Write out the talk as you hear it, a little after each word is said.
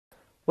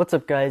What's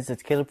up, guys?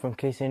 It's Caleb from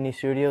KCND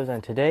Studios,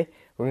 and today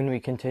we're going to be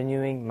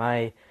continuing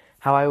my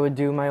how I would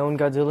do my own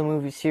Godzilla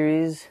movie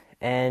series,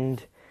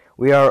 and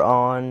we are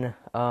on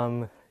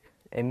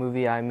a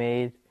movie I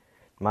made,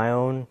 my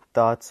own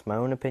thoughts, my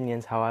own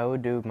opinions, how I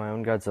would do my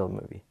own Godzilla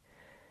movie.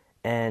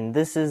 And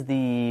this is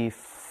the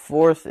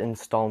fourth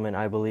installment,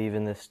 I believe,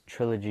 in this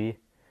trilogy.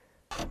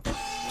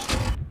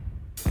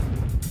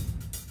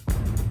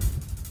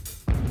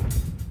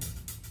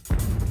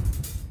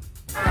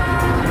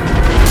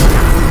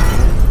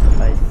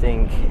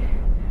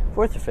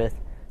 Fourth or fifth,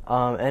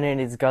 and it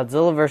is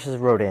Godzilla versus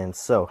Rodan.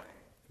 So,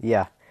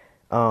 yeah.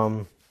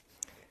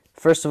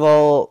 First of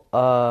all,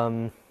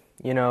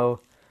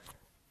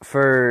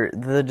 for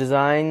the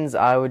designs,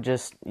 I would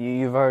just,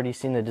 you've already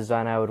seen the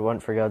design I would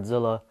want for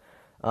Godzilla.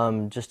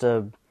 Just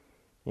a,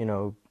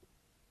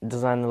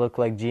 design that look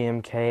like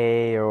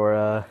GMK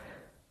or,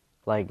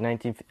 like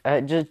 19,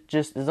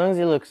 just as long as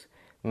he looks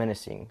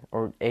menacing,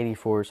 or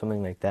 84 or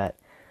something like that.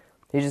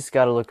 He just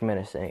gotta look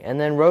menacing.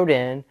 And then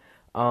Rodan,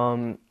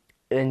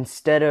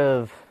 instead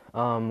of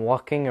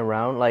walking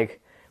around,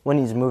 like when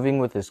he's moving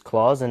with his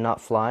claws and not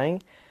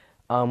flying,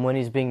 when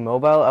he's being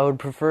mobile, I would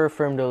prefer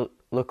for him to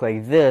look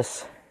like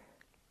this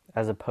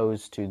as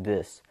opposed to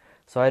this.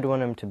 So I'd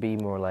want him to be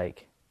more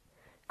like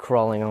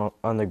crawling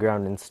on the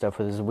ground and stuff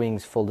with his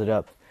wings folded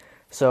up.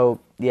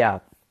 So yeah,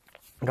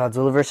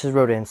 Godzilla versus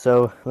Rodan.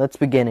 So let's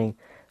begin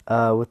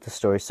with the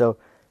story. So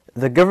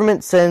the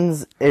government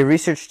sends a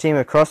research team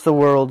across the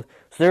world.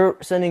 So they're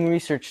sending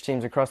research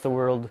teams across the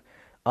world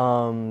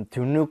to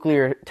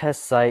nuclear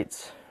test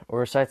sites,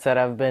 or sites that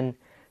have been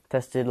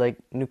tested like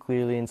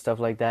nuclearly and stuff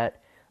like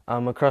that,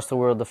 across the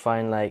world to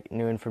find like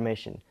new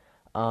information.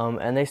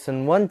 And they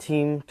send one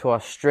team to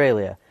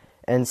Australia,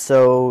 and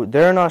so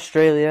they're in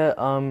Australia.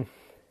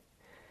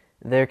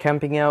 They're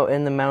camping out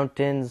in the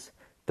mountains.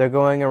 They're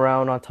going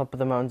around on top of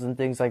the mountains and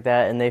things like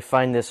that, and they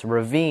find this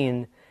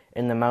ravine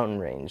in the mountain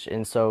range,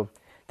 and so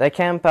they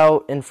camp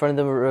out in front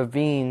of the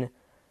ravine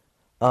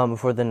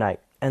for the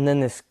night. And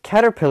then this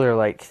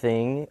caterpillar-like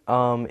thing,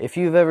 if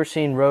you've ever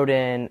seen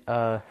Rodan's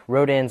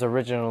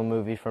original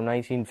movie from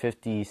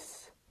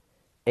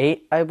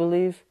 1958, I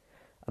believe.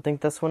 I think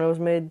that's when it was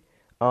made.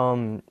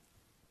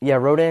 Yeah,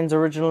 Rodan's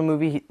original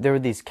movie, there were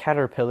these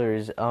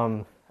caterpillars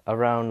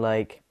around,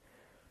 like,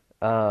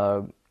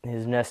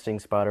 his nesting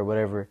spot or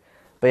whatever.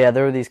 But yeah,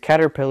 there were these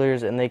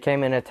caterpillars, and they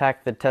came and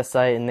attacked the test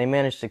site, and they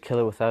managed to kill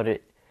it without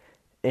it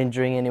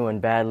injuring anyone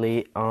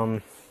badly.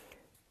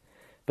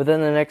 But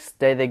then the next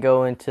day they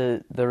go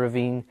into the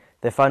ravine,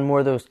 they find more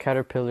of those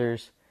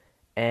caterpillars,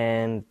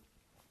 but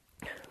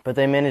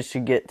they manage to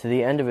get to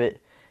the end of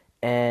it,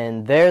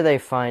 and there they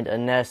find a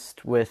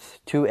nest with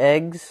 2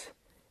 eggs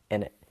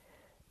in it.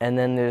 And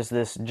then there's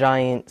this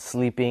giant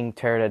sleeping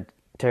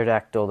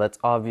pterodactyl that's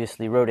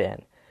obviously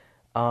Rodan.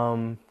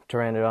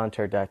 Pteranodon,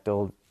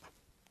 pterodactyl,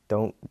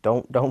 don't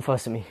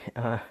fuss at me.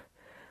 But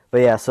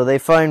yeah, so they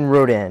find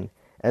Rodan,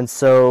 and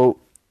so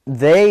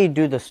they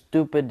do the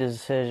stupid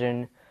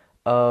decision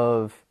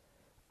of,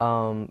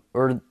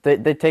 or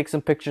they take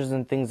some pictures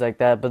and things like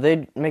that, but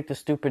they make the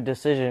stupid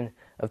decision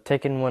of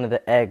taking one of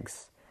the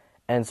eggs,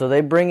 and so they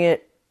bring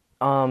it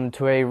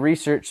to a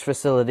research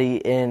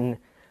facility in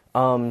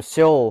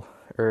Seoul,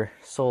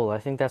 I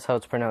think that's how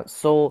it's pronounced,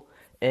 Seoul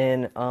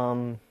in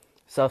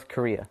South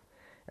Korea.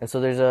 And so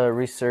there's a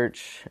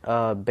research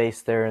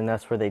base there, and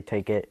that's where they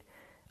take it,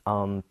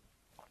 and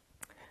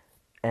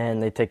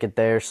they take it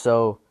there.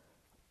 So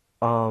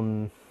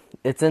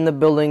it's in the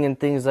building and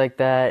things like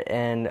that,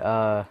 and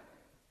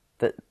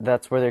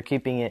that's where they're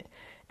keeping it.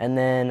 And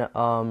then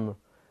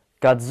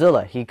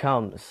Godzilla, he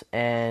comes,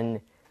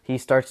 and he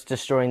starts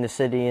destroying the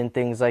city and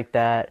things like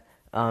that.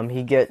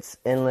 He gets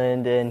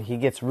inland, and he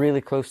gets really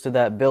close to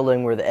that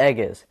building where the egg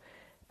is.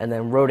 And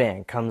then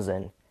Rodan comes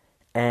in,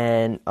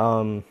 and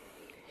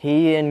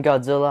he and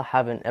Godzilla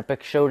have an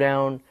epic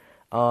showdown.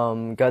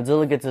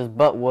 Godzilla gets his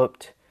butt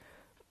whooped,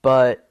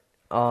 but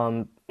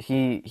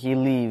he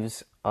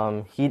leaves.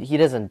 He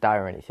doesn't die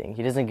or anything.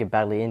 He doesn't get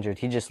badly injured.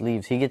 He just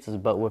leaves. He gets his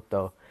butt whipped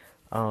though,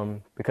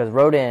 because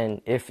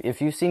Rodan,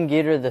 if you've seen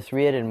Gator the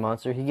three-headed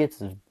monster, he gets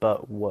his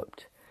butt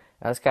whooped.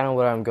 That's kind of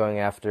what I'm going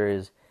after.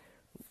 Is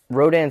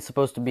Rodan's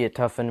supposed to be a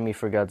tough enemy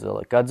for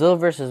Godzilla. Godzilla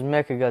versus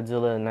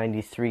Mechagodzilla in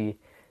 '93,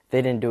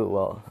 they didn't do it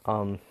well.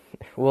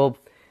 Well,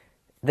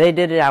 they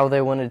did it how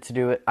they wanted to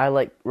do it. I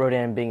like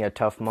Rodan being a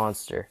tough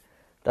monster.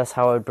 That's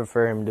how I'd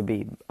prefer him to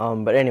be.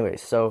 But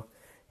anyways, so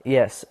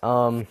yes,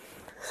 so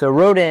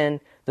Rodan.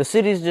 The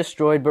city's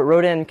destroyed, but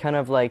Rodan kind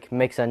of like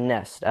makes a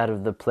nest out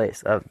of the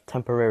place, a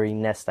temporary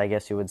nest, I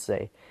guess you would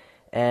say.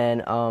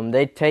 And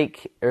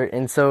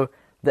and so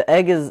the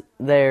egg is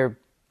there.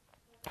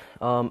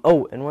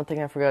 Oh, and one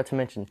thing I forgot to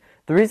mention: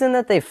 the reason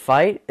that they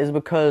fight is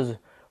because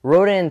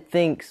Rodan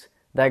thinks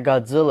that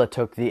Godzilla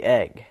took the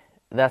egg.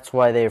 That's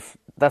why they're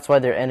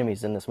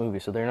enemies in this movie.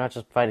 So they're not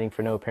just fighting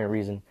for no apparent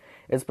reason.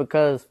 It's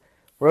because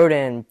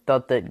Rodan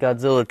thought that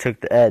Godzilla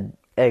took the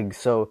egg.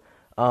 So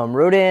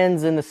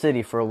Rodan's in the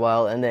city for a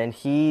while, and then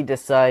he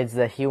decides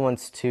that he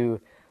wants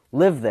to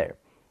live there.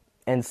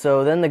 And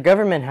so then the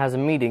government has a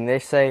meeting. They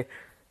say,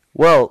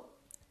 Well,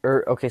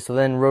 okay, so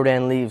then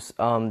Rodan leaves.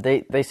 And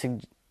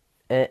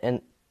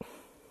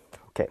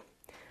okay,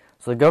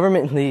 so the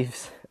government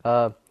leaves.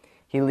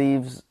 He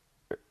leaves.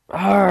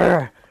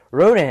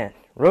 Rodan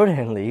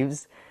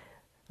leaves.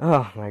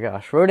 Oh my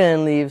gosh,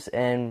 Rodan leaves,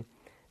 and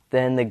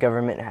then the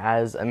government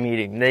has a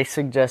meeting. They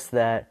suggest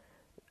that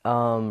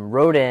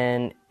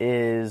Rodan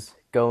is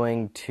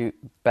going to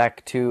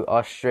back to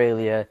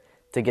Australia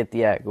to get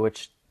the egg,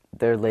 which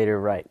they're later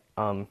right.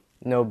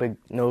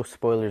 No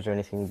spoilers or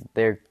anything.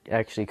 They're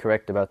actually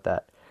correct about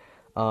that.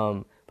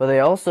 But they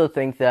also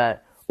think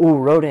that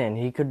Rodan,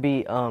 he could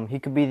be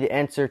the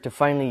answer to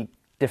finally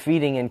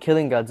defeating and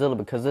killing Godzilla,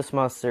 because this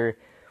monster,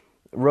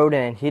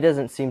 Rodan, he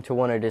doesn't seem to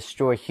want to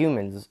destroy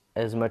humans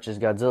as much as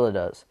Godzilla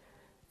does.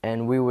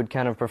 And we would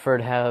kind of prefer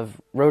to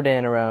have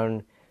Rodan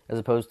around as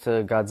opposed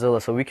to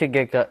Godzilla, so we could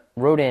get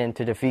Rodan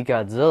to defeat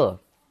Godzilla.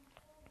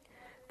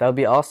 That would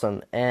be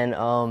awesome. And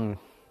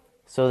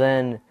so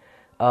then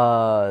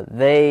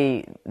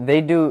they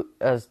do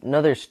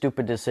another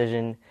stupid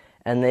decision,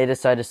 and they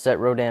decide to set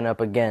Rodan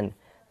up again.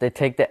 They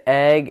take the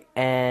egg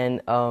and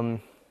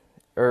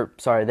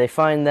they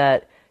find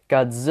that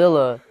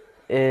Godzilla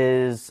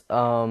is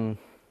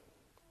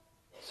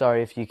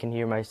sorry if you can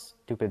hear my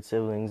stupid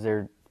siblings,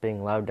 they're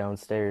being loud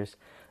downstairs.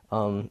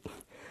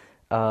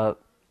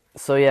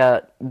 So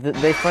yeah,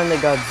 they find that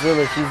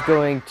Godzilla,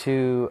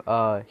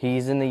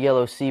 he's in the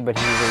Yellow Sea, but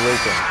he's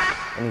awakened,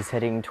 and he's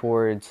heading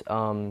towards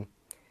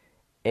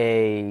a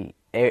very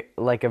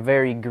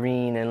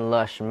green and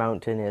lush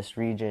mountainous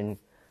region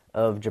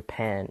of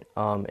Japan,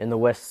 in the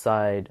west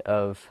side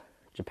of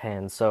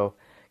Japan. So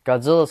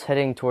Godzilla's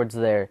heading towards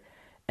there,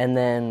 and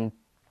then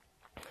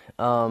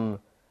the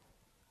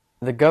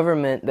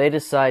government, they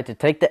decide to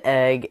take the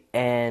egg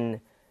and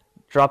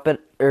drop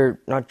it, or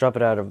not drop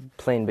it out of a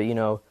plane, but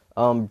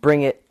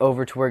bring it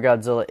over to where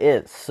Godzilla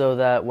is, so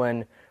that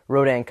when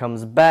Rodan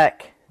comes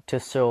back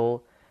to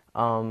Seoul,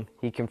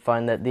 he can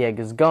find that the egg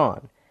is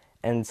gone.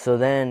 And so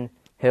then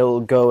he'll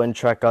go and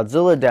track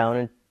Godzilla down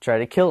and try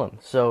to kill him.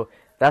 So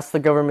that's the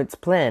government's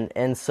plan.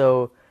 And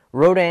so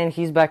Rodan,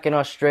 he's back in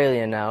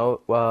Australia now.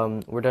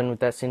 We're done with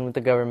that scene with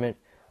the government.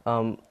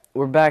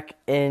 We're back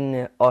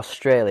in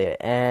Australia.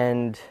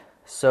 And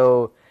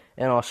so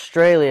in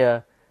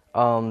Australia,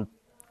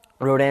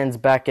 Rodan's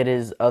back at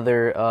his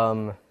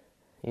other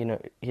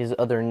his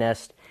other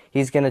nest. He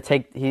was gonna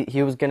take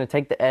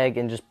the egg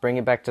and just bring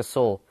it back to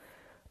Seoul,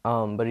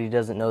 but he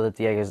doesn't know that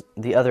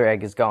the other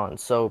egg is gone.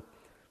 So,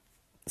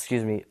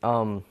 excuse me.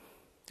 Out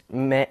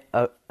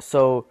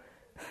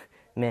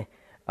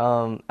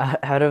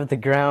of the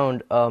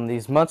ground,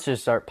 these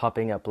monsters start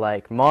popping up,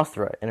 like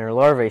Mothra in her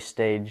larvae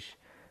stage,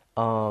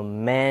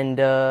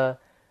 Manda,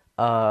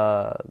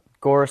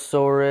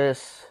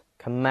 Gorosaurus,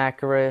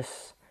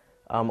 Kamacuras,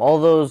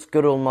 all those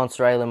good old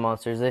Monster Island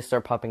monsters. They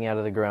start popping out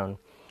of the ground.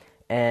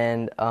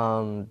 And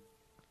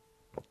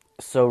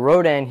so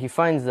Rodan, he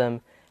finds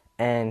them,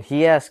 and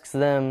he asks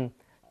them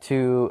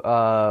to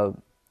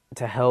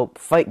help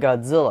fight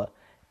Godzilla.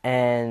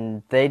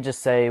 And they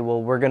just say,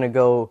 well, we're gonna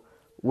go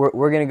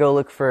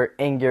look for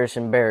Anguirus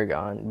and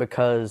Baragon,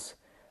 because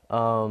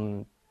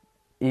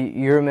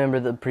you remember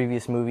the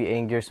previous movie,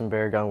 Anguirus and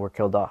Baragon were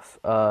killed off,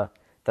 that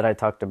I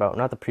talked about.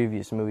 Not the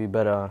previous movie,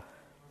 but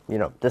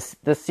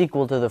the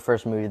sequel to the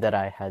first movie that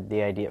I had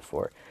the idea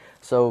for.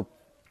 So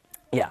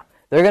yeah.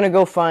 They're going to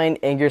go find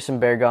Anguirus and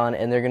Baragon,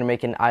 and they're going to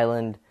make an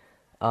island,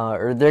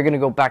 or they're going to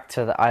go back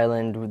to the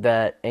island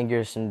that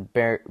Anguirus and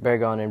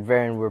Baragon and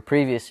Varen were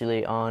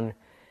previously on,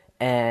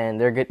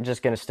 and they're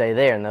just going to stay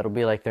there, and that'll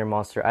be like their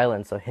Monster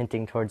Island, so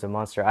hinting towards a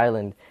Monster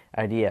Island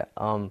idea.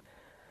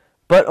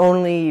 But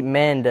only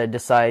Manda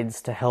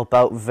decides to help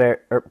out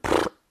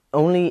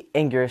only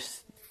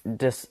Anguirus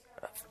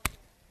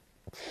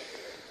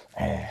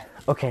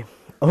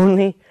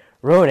only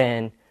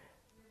Rodan.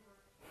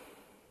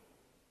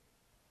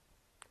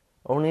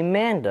 Only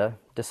Manda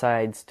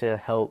decides to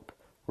help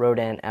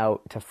Rodan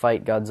out to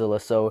fight Godzilla.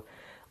 So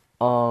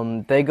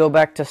they go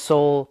back to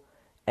Seoul,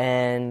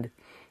 and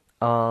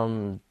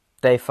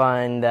they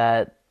find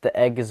that the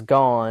egg is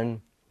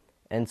gone,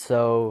 and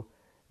so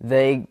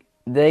they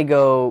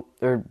go,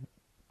 or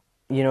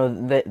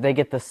they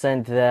get the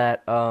scent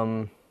that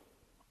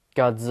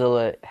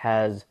Godzilla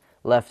has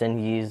left, and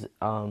he's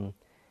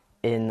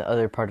in the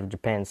other part of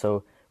Japan.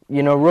 So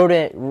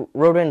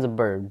Rodan's a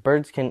bird.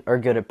 Birds are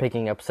good at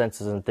picking up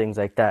senses and things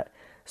like that.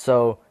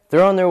 So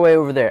they're on their way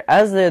over there.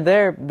 As they're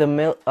there,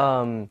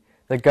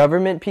 the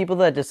government people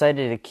that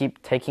decided to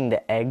keep taking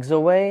the eggs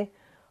away,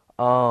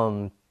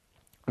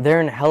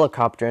 they're in a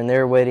helicopter, and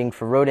they're waiting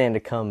for Rodan to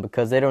come,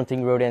 because they don't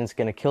think Rodan's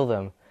going to kill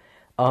them.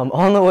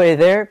 On the way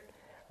there,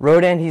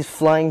 Rodan, he's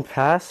flying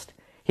past.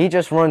 He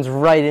just runs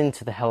right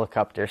into the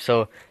helicopter.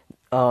 So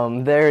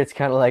there it's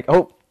kind of like,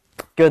 oh,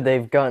 good,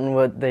 they've gotten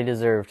what they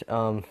deserved.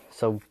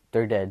 So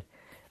they're dead.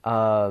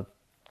 But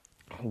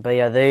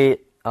yeah, they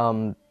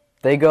go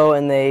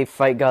and they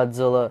fight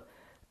Godzilla,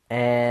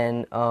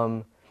 and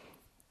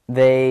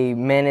they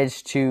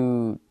manage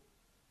to,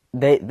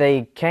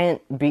 they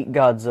can't beat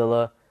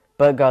Godzilla,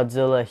 but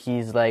Godzilla,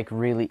 he's like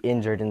really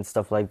injured and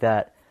stuff like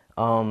that.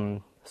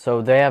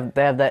 So they have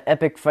that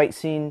epic fight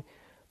scene,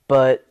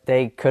 but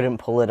they couldn't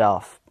pull it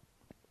off.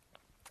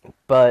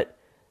 But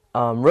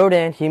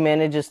Rodan, he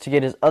manages to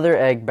get his other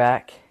egg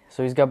back,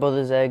 so he's got both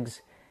his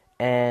eggs,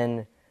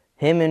 and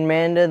him and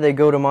Manda, they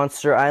go to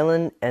Monster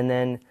Island, and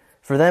then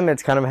for them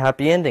it's kind of a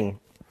happy ending.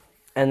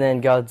 And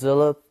then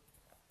Godzilla,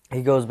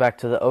 he goes back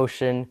to the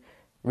ocean,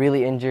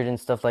 really injured and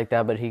stuff like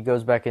that, but he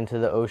goes back into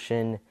the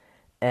ocean,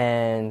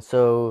 and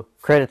so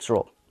credits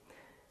roll.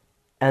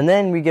 And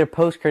then we get a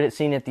post-credit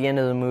scene at the end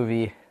of the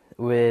movie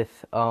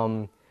with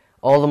all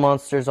the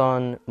monsters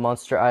on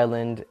Monster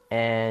Island,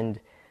 and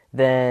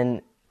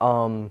then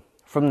from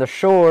the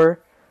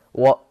shore,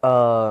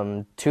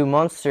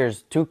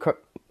 two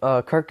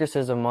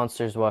carcasses of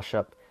monsters wash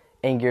up,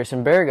 Anguirus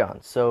and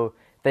Baragon. So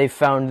they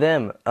found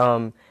them.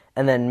 And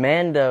then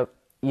Manda,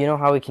 you know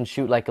how he can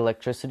shoot like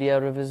electricity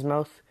out of his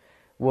mouth?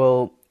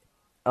 Well,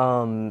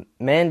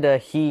 Manda,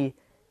 he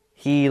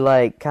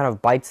like kind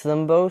of bites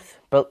them both,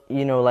 but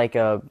you know, like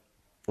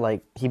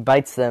he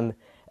bites them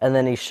and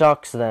then he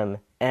shocks them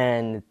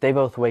and they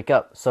both wake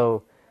up.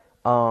 So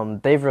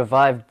they've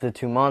revived the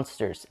two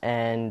monsters,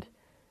 and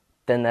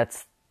then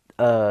that's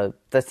the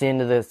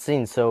end of the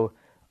scene. So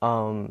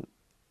on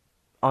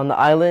the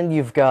island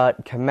you've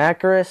got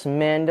Kamacuras,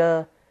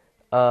 Manda,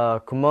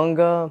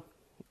 Kumonga,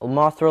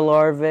 Mothra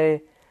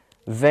larvae,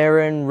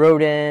 Varen,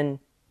 Rodan,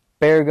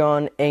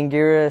 Baragon,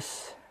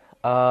 Anguirus,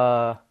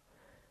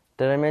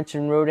 did I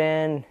mention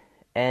Rodan?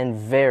 And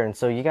Varen.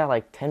 So you got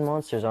like 10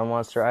 monsters on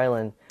Monster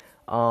Island.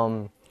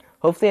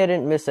 Hopefully I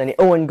didn't miss any.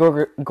 Oh, and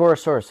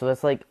Gorosaurus, so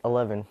that's like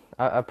 11.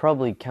 I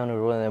probably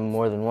counted one of them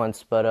more than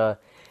once,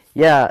 but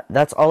yeah,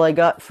 that's all I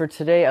got for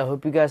today. I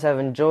hope you guys have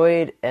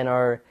enjoyed and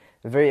are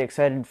very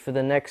excited for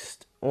the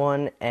next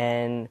one,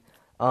 and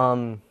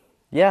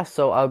yeah,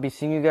 so I'll be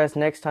seeing you guys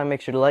next time. Make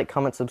sure to like,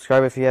 comment,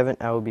 subscribe if you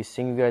haven't. I will be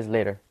seeing you guys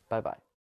later. Bye-bye.